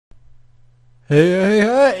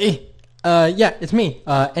Hey. Yeah, it's me,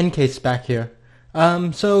 NCase back here.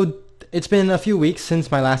 So it's been a few weeks since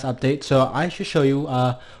my last update, so I should show you,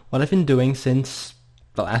 what I've been doing since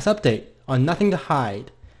the last update on Nothing to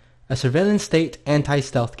Hide, a surveillance state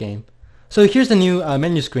anti-stealth game. So here's the new,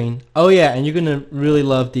 menu screen. Oh yeah, and you're gonna really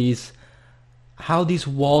love how these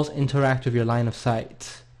walls interact with your line of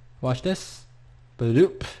sight. Watch this.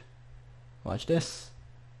 Bloop. Watch this.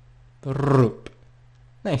 Bloop.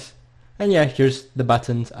 Nice. And yeah, here's the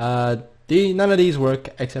buttons. None of these work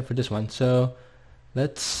except for this one. So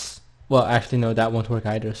well, actually no, that won't work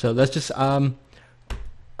either. So let's just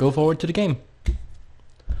go forward to the game.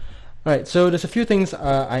 Alright, so there's a few things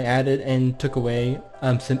I added and took away.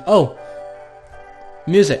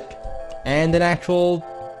 Music and an actual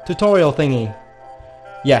tutorial thingy.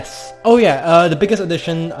 Yes. Oh yeah, the biggest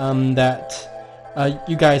addition that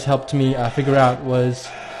you guys helped me figure out was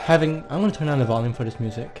having. I'm gonna turn down the volume for this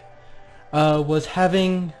music. Was that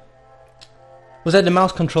the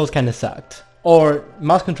mouse controls kind of sucked, or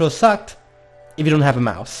mouse controls sucked if you don't have a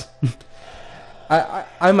mouse.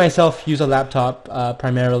 I myself use a laptop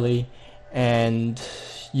primarily, and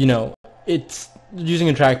it's using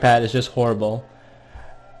a trackpad is just horrible.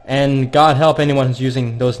 And God help anyone who's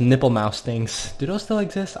using those nipple mouse things. Do those still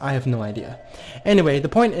exist? I have no idea. Anyway, the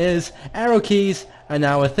point is, arrow keys are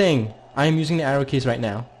now a thing. I am using the arrow keys right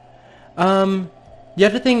now. The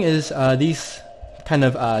other thing is these kind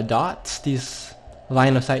of dots, these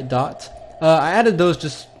line of sight dots. I added those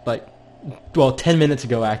just 10 minutes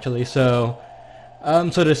ago actually. So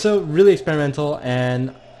they're still really experimental,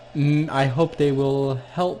 and I hope they will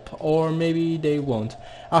help, or maybe they won't.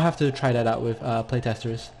 I'll have to try that out with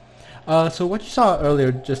playtesters. So what you saw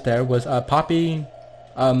earlier just there was Poppy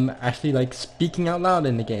actually speaking out loud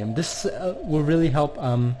in the game. This will really help.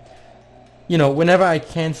 Whenever I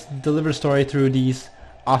can't deliver a story through these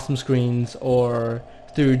awesome screens or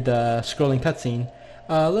through the scrolling cutscene,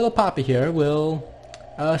 little Poppy here will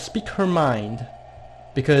speak her mind,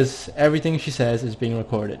 because everything she says is being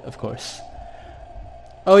recorded, of course.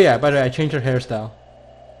 Oh yeah, by the way, I changed her hairstyle.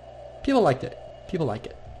 People liked it. People like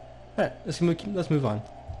it. Alright, let's move on.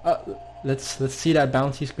 Let's see that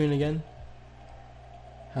bouncy screen again.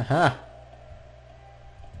 Haha.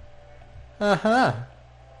 Haha.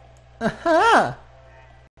 Aha!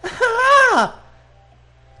 Aha!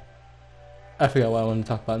 I forgot what I wanted to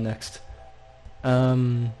talk about next.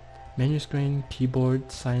 Menu screen,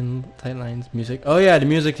 keyboard, sight lines, music. Oh yeah, the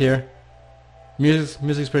music here.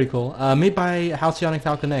 Music's pretty cool. Made by Halcyonic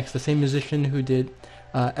Falcon X, the same musician who did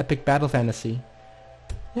Epic Battle Fantasy.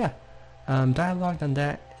 Yeah. Dialogue on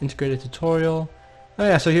that. Integrated tutorial. Oh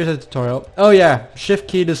yeah, so here's a tutorial. Oh yeah, shift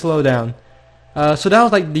key to slow down. So that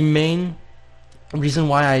was the main reason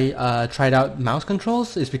why I tried out mouse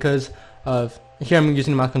controls, is because of, here I'm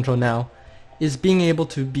using the mouse control now, is being able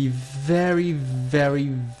to be very, very,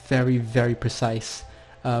 very, very precise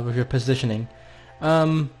with your positioning.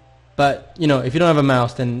 But if you don't have a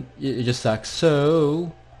mouse, then it just sucks.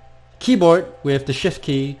 So keyboard with the shift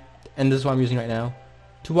key, and this is what I'm using right now,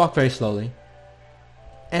 to walk very slowly.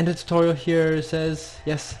 And the tutorial here says,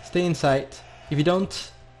 yes, stay in sight. If you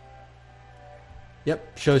don't,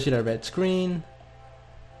 yep, shows you that red screen.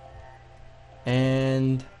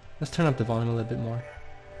 And let's turn up the volume a little bit more.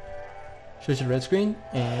 Shows you the red screen,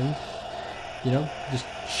 and just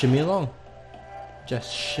shimmy along.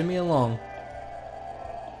 Just shimmy along.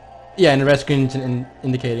 Yeah, and the red screen is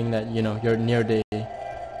indicating that you're near the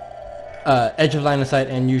edge of line of sight,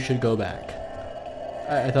 and you should go back.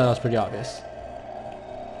 I thought that was pretty obvious.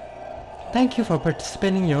 Thank you for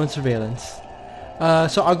participating in your own surveillance.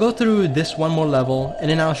 So I'll go through this one more level,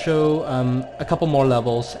 and then I'll show a couple more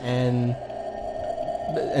levels, and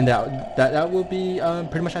that will be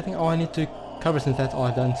pretty much, I think, all I need to cover, since that's all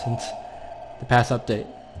I've done since the past update.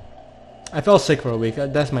 I fell sick for a week.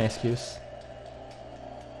 That's my excuse.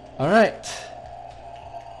 Alright.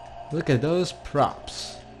 Look at those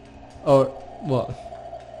props. Or, well,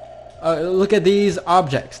 look at these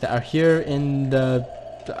objects that are here in the...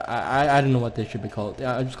 I don't know what they should be called.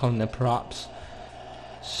 I just call them the props.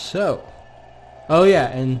 So. Oh yeah,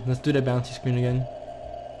 and let's do the bouncy screen again.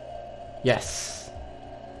 Yes.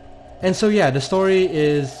 And so yeah, the story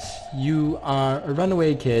is you are a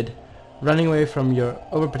runaway kid running away from your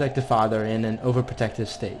overprotective father in an overprotective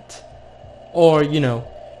state. Or, you're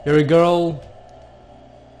a girl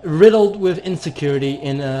riddled with insecurity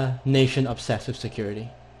in a nation obsessed with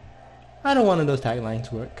security. I don't want those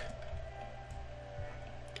taglines work.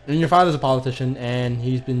 And your father's a politician, and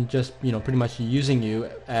he's been just, pretty much using you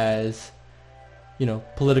as,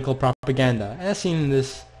 political propaganda, as seen in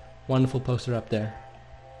this wonderful poster up there.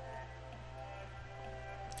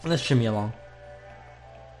 Let's shimmy along.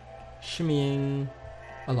 shimmying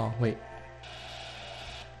along. Wait.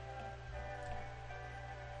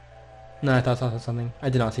 No, I thought I saw something. I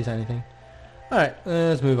did not see anything. Alright,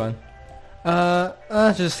 let's move on.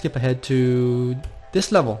 Let's just skip ahead to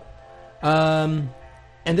this level. And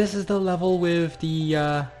this is the level with the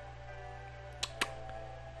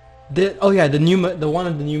one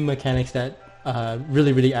of the new mechanics that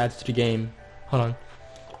really adds to the game. Hold on.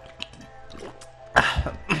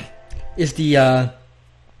 Is the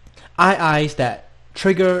eyes that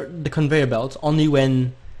trigger the conveyor belts only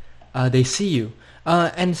when they see you.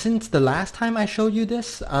 And since the last time I showed you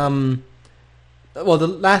this, well, the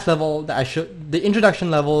last level that I showed, the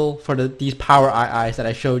introduction level for these power eyes that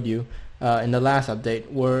I showed you in the last update,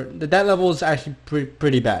 that level was actually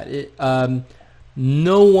pretty bad.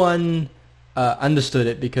 No one understood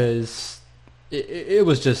it because it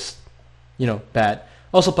was just, bad.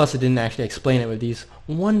 Also, plus it didn't actually explain it with these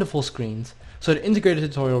wonderful screens. So the integrated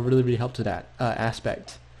tutorial really helped with that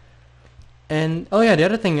aspect. And oh yeah, the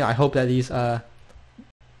other thing I hope that these line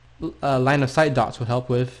of sight dots would help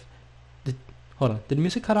with. Hold on, did the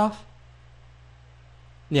music cut off?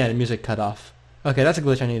 Yeah, the music cut off. Okay, that's a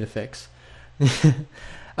glitch I need to fix.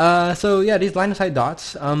 So yeah, these line of sight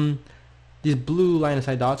dots, these blue line of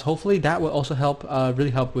sight dots, hopefully that will also help, really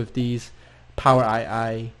help with these power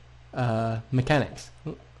eye mechanics.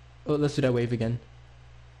 Oh, let's do that wave again.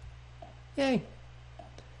 Yay!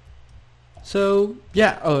 So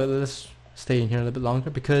yeah, let's stay in here a little bit longer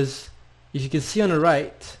because if you can see on the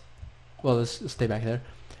right, well, let's stay back there.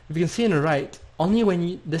 If you can see on the right, only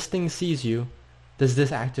when this thing sees you does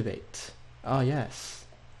this activate. Oh yes.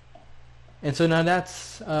 And so now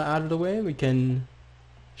that's out of the way, we can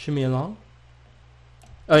shimmy along.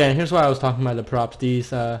 Oh yeah, and here's why I was talking about the props. These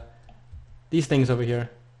things over here,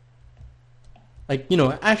 like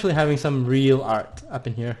actually having some real art up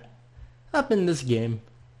in here, up in this game.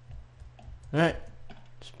 All right,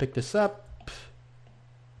 just pick this up.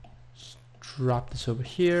 Just drop this over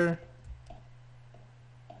here.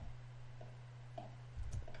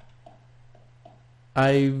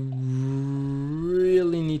 I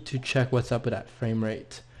really need to check what's up with that frame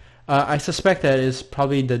rate. I suspect that is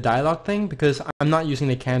probably the dialogue thing because I'm not using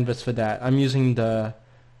the canvas for that. I'm using the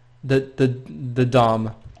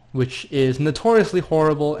DOM, which is notoriously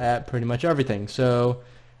horrible at pretty much everything. So,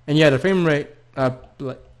 and yeah, the frame rate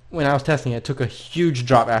when I was testing it took a huge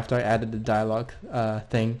drop after I added the dialogue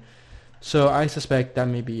thing. So I suspect that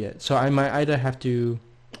may be it. So I might either have to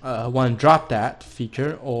one, drop that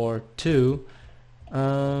feature, or two,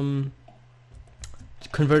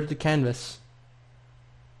 convert it to canvas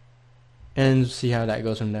and see how that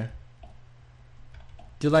goes from there.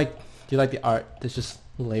 Do you like the art that's just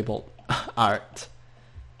labeled art?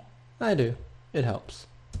 I do. It helps.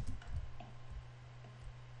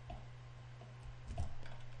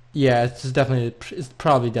 Yeah, it's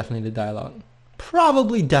probably definitely the dialogue.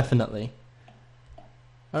 Probably definitely.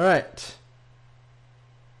 Alright.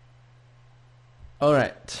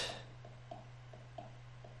 Alright.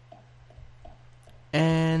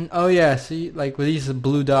 And oh yeah, see, like with these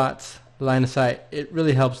blue dots, line of sight, it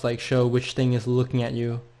really helps like show which thing is looking at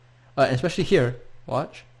you. Especially here.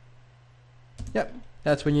 Watch. Yep,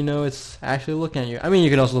 that's when you know it's actually looking at you. I mean, you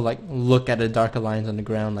can also like look at the darker lines on the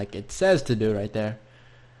ground like it says to do right there.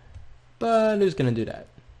 But who's gonna do that?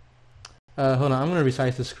 Hold on, I'm gonna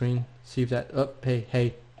resize the screen. See if that. Oh,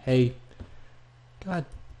 hey. God.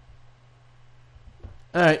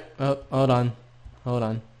 All right. Oh, hold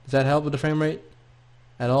on. Does that help with the frame rate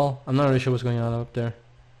at all? I'm not really sure what's going on up there.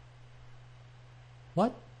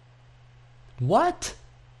 What? What?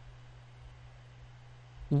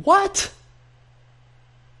 What?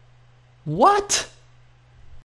 What?